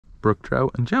brook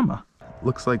trout and Gemma.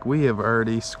 Looks like we have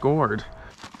already scored.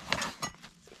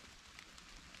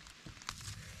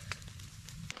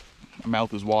 My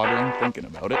mouth is watering thinking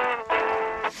about it.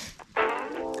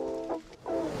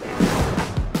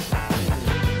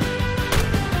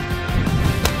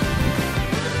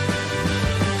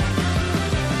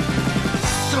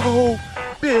 So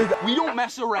big. We don't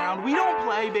mess around. We don't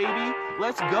play, baby.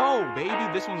 Let's go,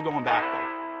 baby. This one's going back though.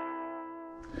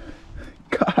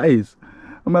 Guys,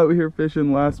 I'm out here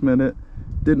fishing last minute.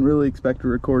 Didn't really expect to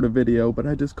record a video, but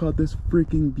I just caught this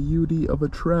freaking beauty of a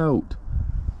trout.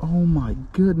 Oh my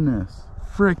goodness.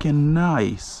 Freaking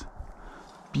nice.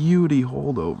 Beauty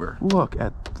holdover. Look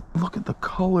at the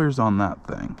colors on that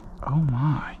thing. Oh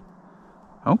my.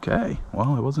 Okay.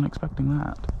 Well, I wasn't expecting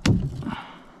that.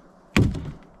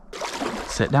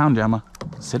 Sit down, Gemma.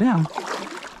 Sit down.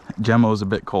 Gemma was a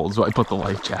bit cold, so I put the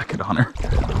life jacket on her.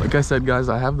 Like I said, guys,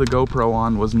 I have the GoPro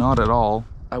on. I was not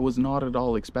at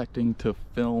all expecting to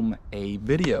film a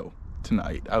video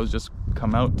tonight. I was just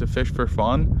come out to fish for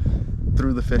fun.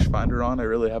 Threw the fish finder on. I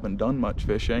really haven't done much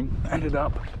fishing. Ended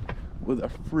up with a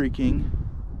freaking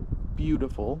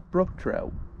beautiful brook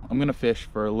trout. I'm gonna fish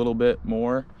for a little bit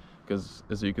more because,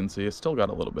 as you can see, it's still got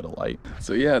a little bit of light.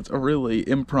 So yeah, it's a really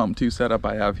impromptu setup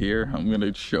I have here. I'm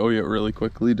gonna show you it really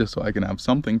quickly just so I can have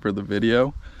something for the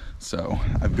video. So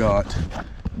I've got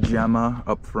Gemma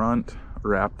up front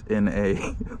wrapped in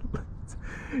a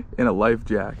life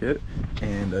jacket,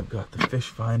 and I've got the fish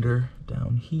finder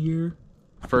down here.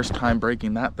 First time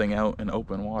breaking that thing out in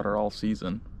open water all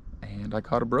season, and I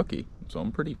caught a brookie, so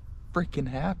I'm pretty freaking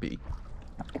happy.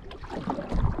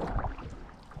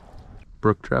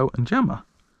 Brook trout and Gemma.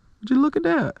 Would you look at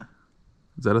that?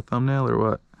 Is that a thumbnail or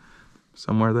what?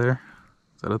 Somewhere there?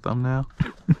 Is that a thumbnail?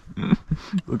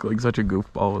 Look like such a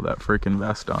goofball with that freaking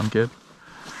vest on, kid.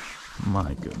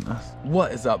 My goodness.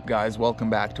 What is up, guys?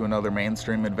 Welcome back to another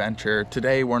mainstream adventure.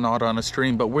 Today we're not on a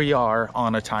stream, but we are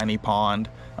on a tiny pond.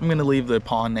 I'm gonna leave the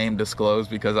pond name disclosed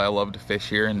because I love to fish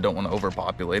here and don't want to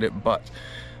overpopulate it, but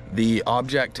the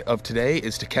object of today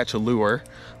is to catch a lure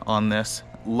on this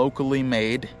locally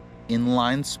made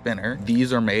inline spinner.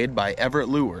 These are made by Everett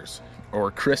Lures, or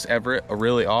Chris Everett, a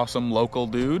really awesome local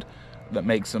dude that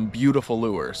makes some beautiful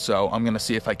lures. So I'm gonna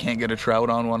see if I can't get a trout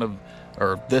on one of,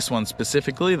 or this one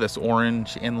specifically, this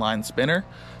orange inline spinner.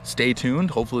 Stay tuned.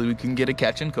 Hopefully we can get a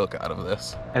catch and cook out of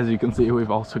this. As you can see,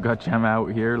 we've also got Gemma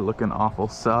out here looking awful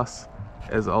sus,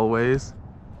 as always.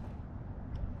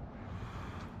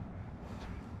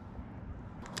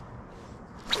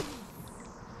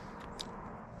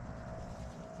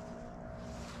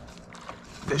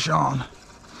 Fish on.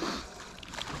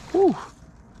 Woo.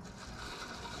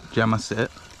 Gemma, sit.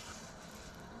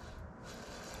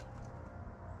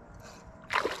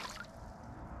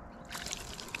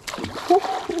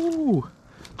 Woo.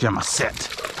 Gemma, sit.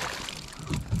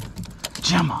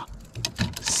 Gemma,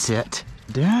 sit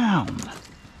down.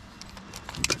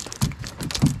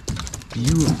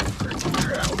 Beautiful freaking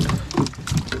trout.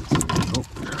 Oh,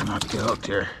 try not to get hooked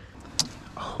here.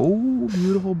 Oh,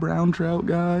 beautiful brown trout,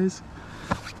 guys.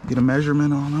 Get a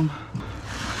measurement on them.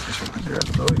 Yeah,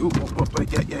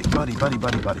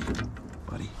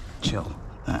 buddy, chill.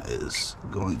 That is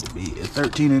going to be a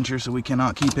 13 incher, so we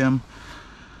cannot keep him.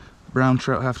 Brown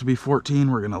trout have to be 14.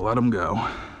 We're gonna let him go.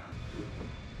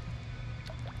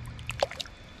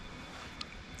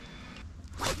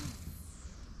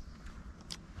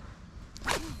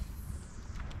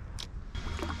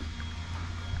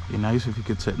 Be nice if you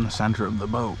could sit in the center of the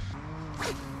boat.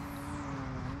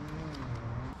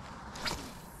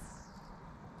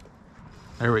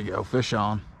 There we go, fish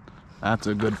on. That's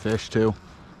a good fish too.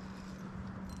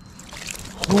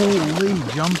 Holy,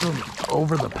 jumped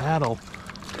over the paddle.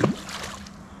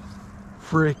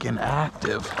 Freaking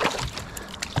active.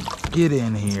 Get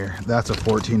in here. That's a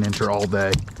 14 incher all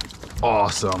day.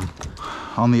 Awesome.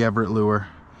 On the Everett lure,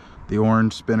 the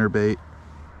orange spinner bait,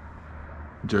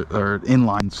 or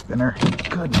inline spinner.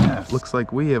 Goodness, looks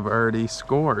like we have already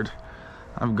scored.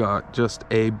 I've got just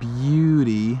a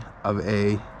beauty of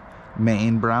a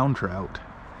Maine brown trout.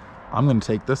 I'm gonna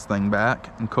take this thing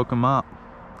back and cook them up.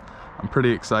 I'm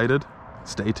pretty excited.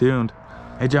 Stay tuned.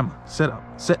 Hey Gemma, sit up,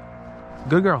 sit.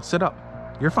 Good girl, sit up.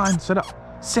 You're fine, sit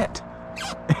up, sit.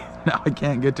 Now I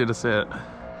can't get you to sit.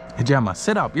 Hey Gemma,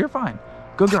 sit up, you're fine.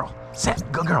 Good girl, sit,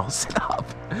 good girl, sit up.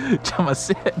 Gemma,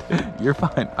 sit, you're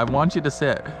fine. I want you to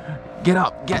sit. Get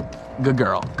up, good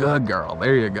girl,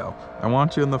 there you go. I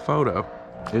want you in the photo.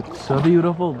 It's a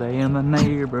beautiful day in the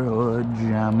neighborhood,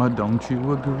 Gemma, don't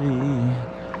you agree?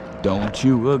 Don't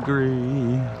you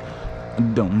agree?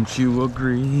 Don't you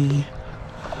agree?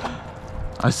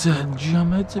 I said,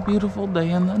 Gemma, it's a beautiful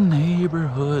day in the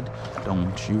neighborhood.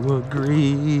 Don't you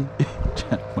agree?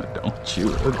 Gemma, don't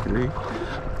you agree?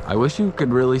 I wish you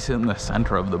could really sit in the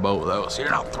center of the boat though, so you're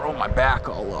not throwing my back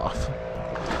all off.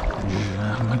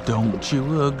 Gemma, don't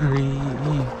you agree?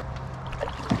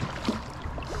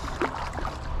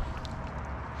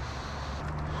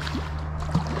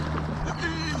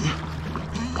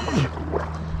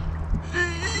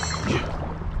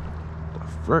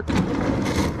 Frick.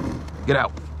 Get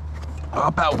out.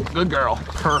 Up out. Good girl.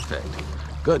 Perfect.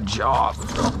 Good job.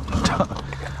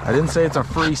 I didn't say it's a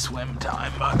free swim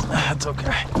time, but that's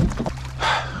okay.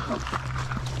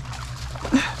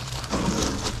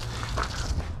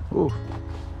 Ooh.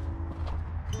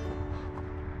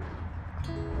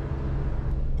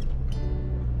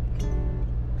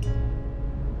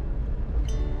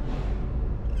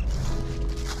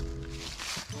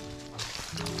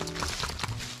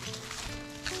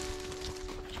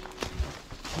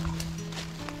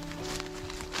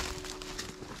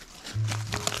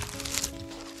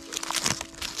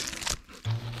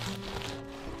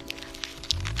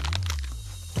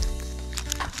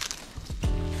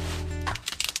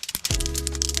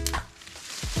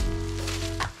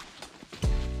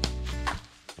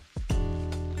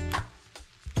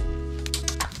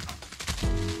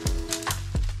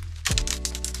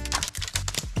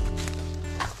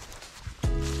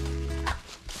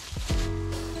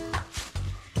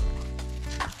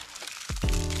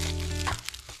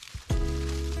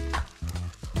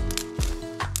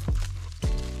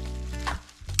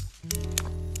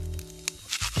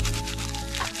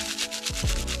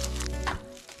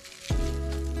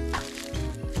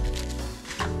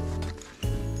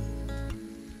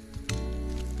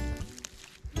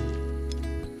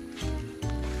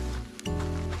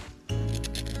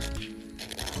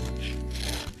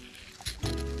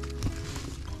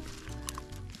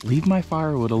 Leave my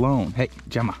firewood alone. Hey,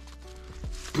 Gemma.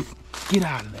 Get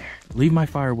out of there. Leave my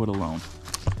firewood alone.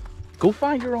 Go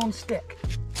find your own stick.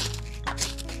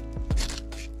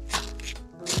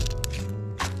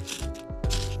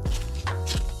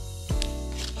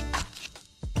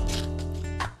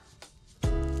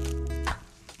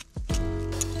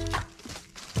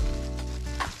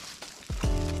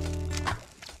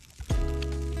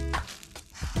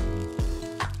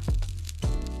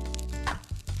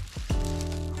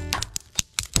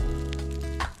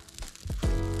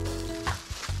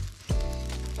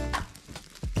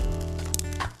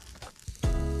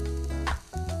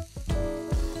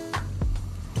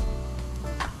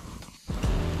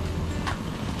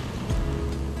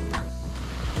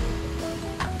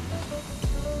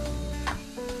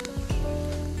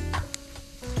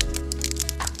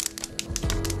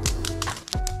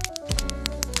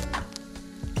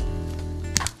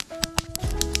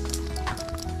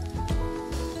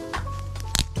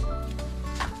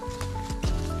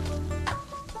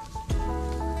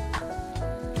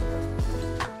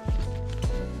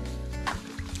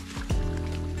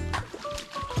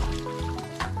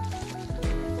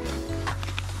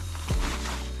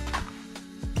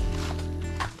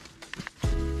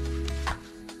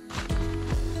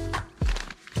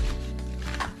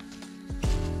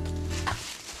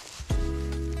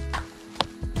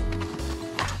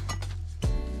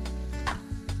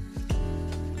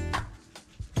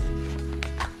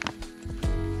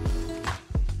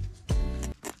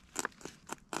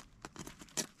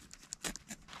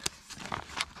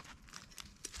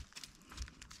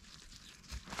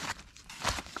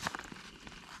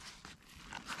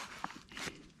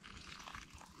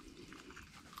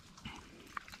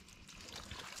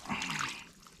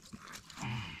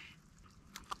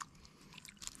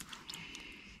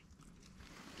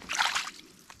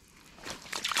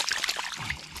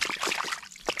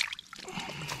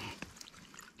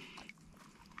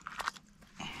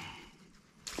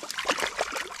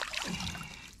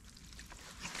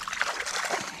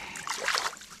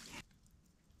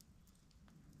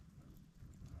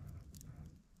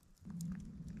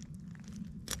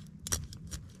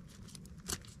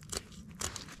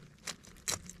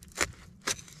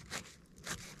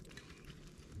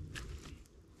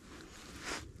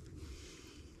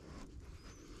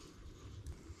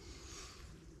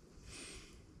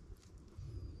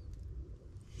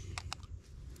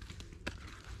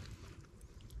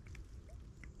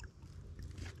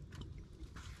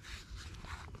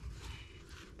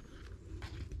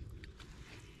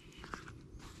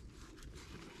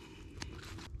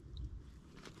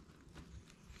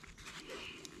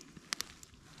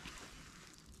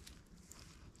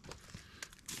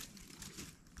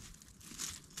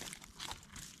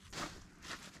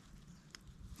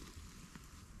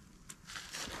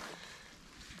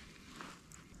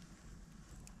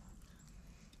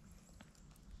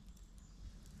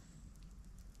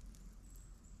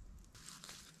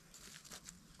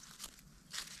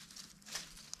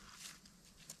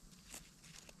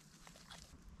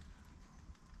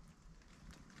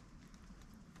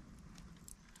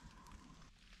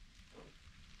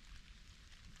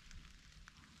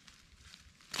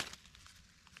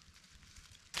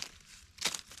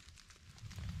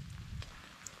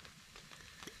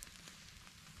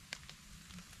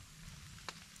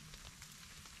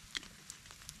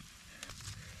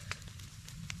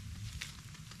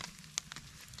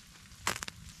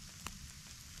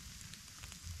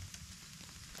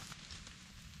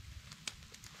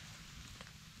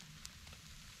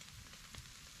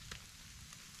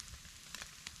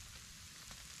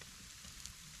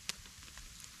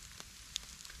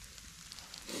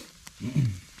 No.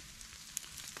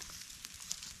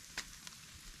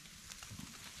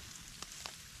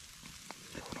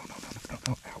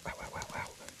 Ow.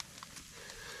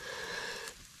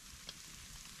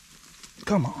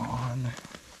 Come on.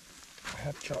 I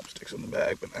have chopsticks in the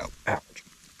bag, but now, ouch.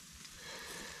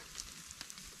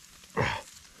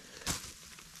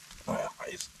 My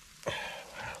eyes. Wow,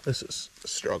 this is a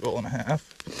struggle and a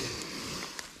half.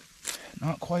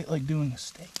 Not quite like doing a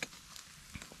steak.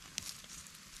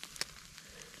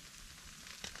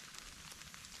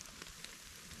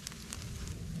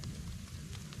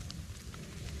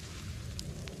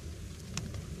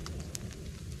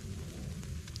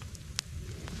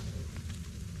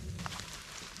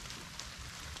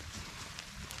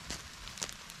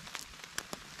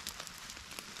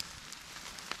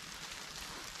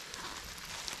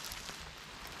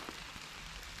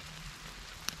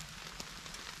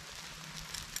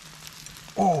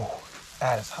 Oh,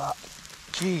 that is hot.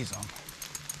 Jeez,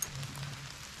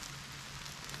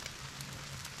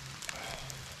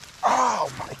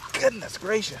 oh my goodness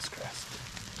gracious, Chris.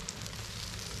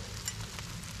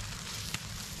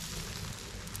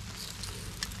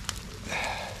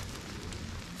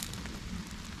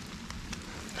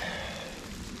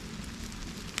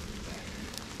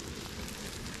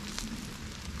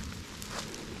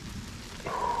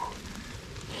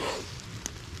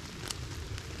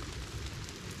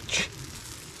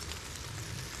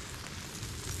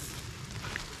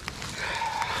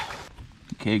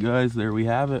 Okay guys, there we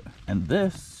have it. And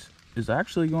this is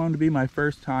actually going to be my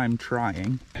first time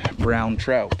trying brown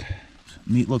trout.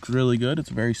 Meat looks really good. It's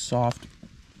very soft,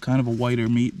 kind of a whiter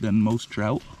meat than most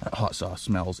trout. That hot sauce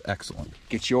smells excellent.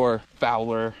 Get your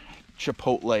Fowler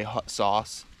Chipotle hot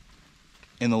sauce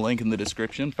in the link in the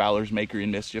description, Fowler's Makery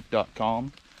and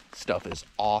Mischief.com. Stuff is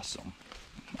awesome.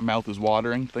 My mouth is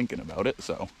watering thinking about it,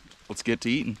 so let's get to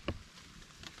eating.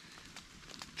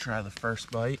 Try the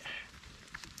first bite.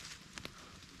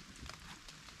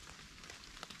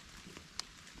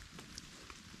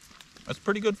 That's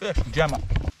pretty good fish. Gemma.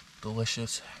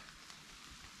 Delicious.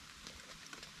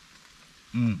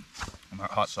 And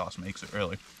that hot sauce makes it,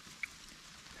 really.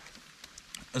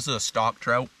 This is a stock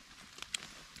trout,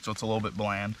 so it's a little bit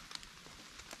bland.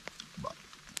 But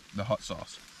the hot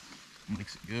sauce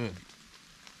makes it good.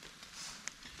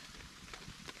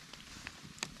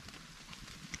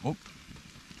 Oh.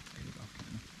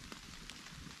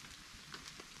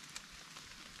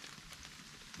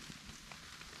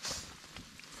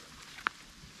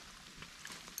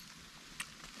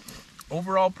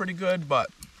 Overall pretty good, but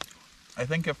I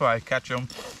think if I catch them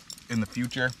in the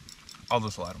future, I'll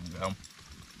just let them go.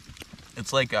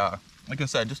 It's like I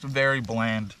said, just a very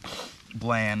bland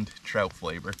trout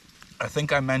flavor. I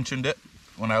think I mentioned it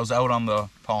when I was out on the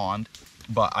pond,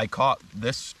 but I caught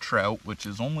this trout, which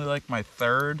is only like my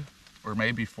third or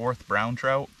maybe fourth brown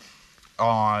trout,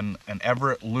 on an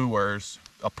Everett lures.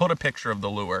 I'll put a picture of the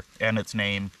lure and its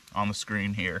name on the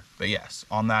screen here. But yes,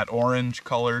 on that orange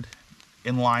colored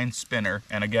inline spinner,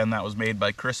 and again, that was made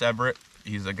by Chris Everett.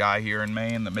 He's a guy here in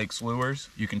Maine that makes lures.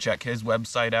 You can check his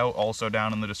website out, also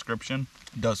down in the description.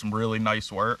 He does some really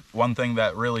nice work. One thing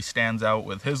that really stands out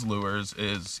with his lures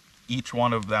is each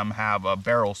one of them have a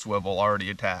barrel swivel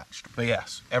already attached. But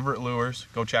yes, Everett Lures,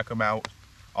 go check him out.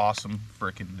 Awesome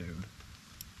freaking dude.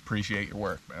 Appreciate your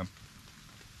work, man.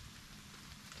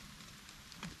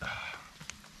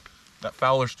 That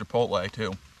Fowler's Chipotle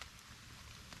too.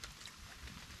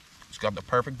 It's got the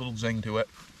perfect little zing to it,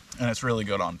 and it's really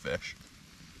good on fish.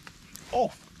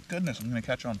 Oh, goodness, I'm gonna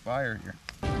catch on fire here.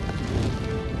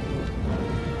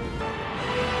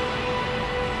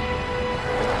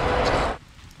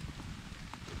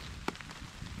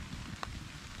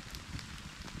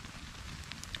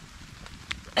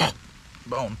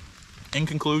 Bone. In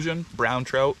conclusion, brown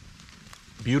trout,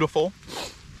 beautiful.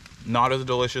 Not as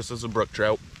delicious as a brook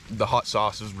trout. The hot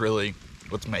sauce is really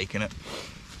what's making it.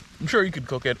 I'm sure you could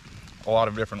cook it a lot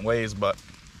of different ways, but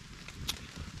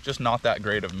just not that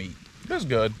great of meat. It was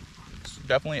good. It's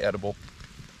definitely edible.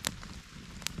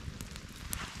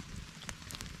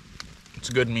 It's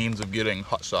a good means of getting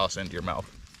hot sauce into your mouth.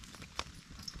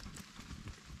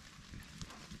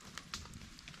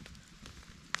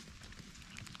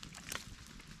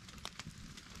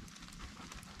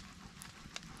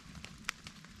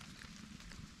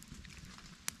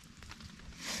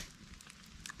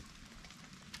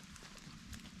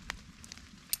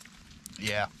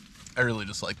 Yeah, I really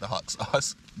just like the hot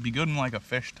sauce. Be good in like a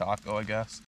fish taco, I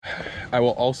guess. I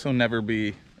will also never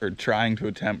be, or trying to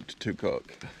attempt to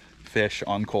cook fish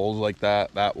on coals like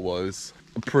that. That was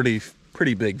a pretty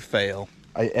big fail.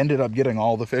 I ended up getting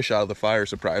all the fish out of the fire,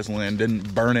 surprisingly, and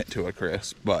didn't burn it to a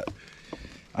crisp, but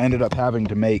I ended up having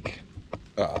to make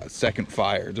a second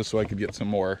fire just so I could get some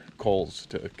more coals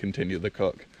to continue the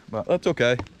cook. But that's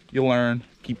okay. You learn.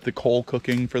 Keep the coal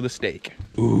cooking for the steak.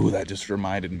 Ooh, that just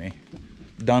reminded me.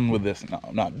 Done with this. No,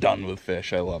 I'm not done with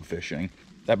fish. I love fishing.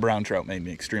 That brown trout made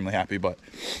me extremely happy, but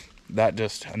that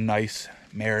just a nice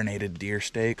marinated deer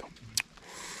steak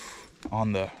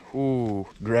on the, ooh,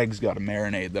 Greg's got a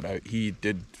marinade that he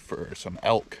did for some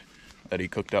elk that he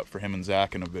cooked up for him and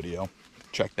Zach in a video.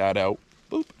 Check that out.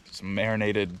 Boop. Some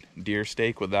marinated deer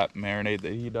steak with that marinade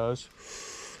that he does.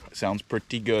 It sounds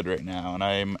pretty good right now, and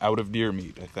I'm out of deer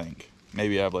meat, I think.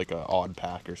 Maybe I have like an odd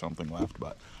pack or something left,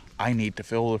 but I need to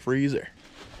fill the freezer.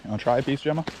 You wanna try a piece,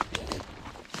 Gemma?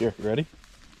 Here, you ready?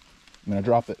 I'm gonna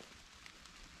drop it.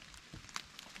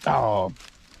 Oh.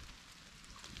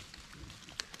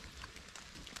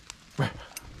 What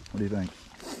do you think?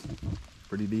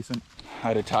 Pretty decent? I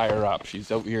had to tie her up.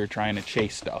 She's out here trying to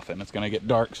chase stuff, and it's gonna get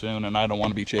dark soon, and I don't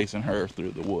want to be chasing her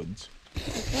through the woods.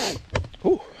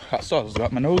 Ooh, hot sauce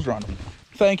got my nose running.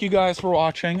 Thank you guys for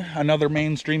watching another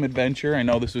mainstream adventure. I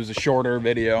know this was a shorter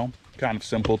video, kind of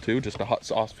simple too, just a hot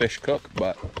sauce fish cook,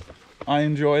 but I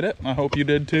enjoyed it. I hope you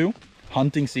did too.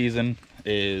 Hunting season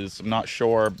is, I'm not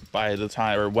sure by the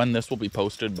time or when this will be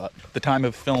posted, but the time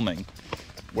of filming,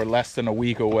 we're less than a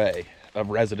week away of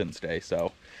Residence Day,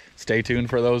 so stay tuned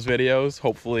for those videos.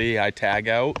 Hopefully I tag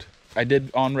out. I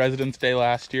did on Residence Day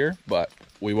last year, but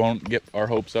we won't get our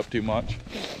hopes up too much.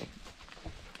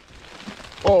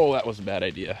 Oh, that was a bad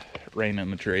idea. Rain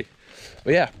in the tree.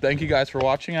 But yeah, thank you guys for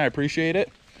watching. I appreciate it.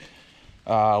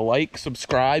 Like,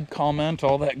 subscribe, comment,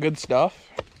 all that good stuff.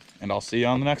 And I'll see you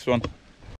on the next one.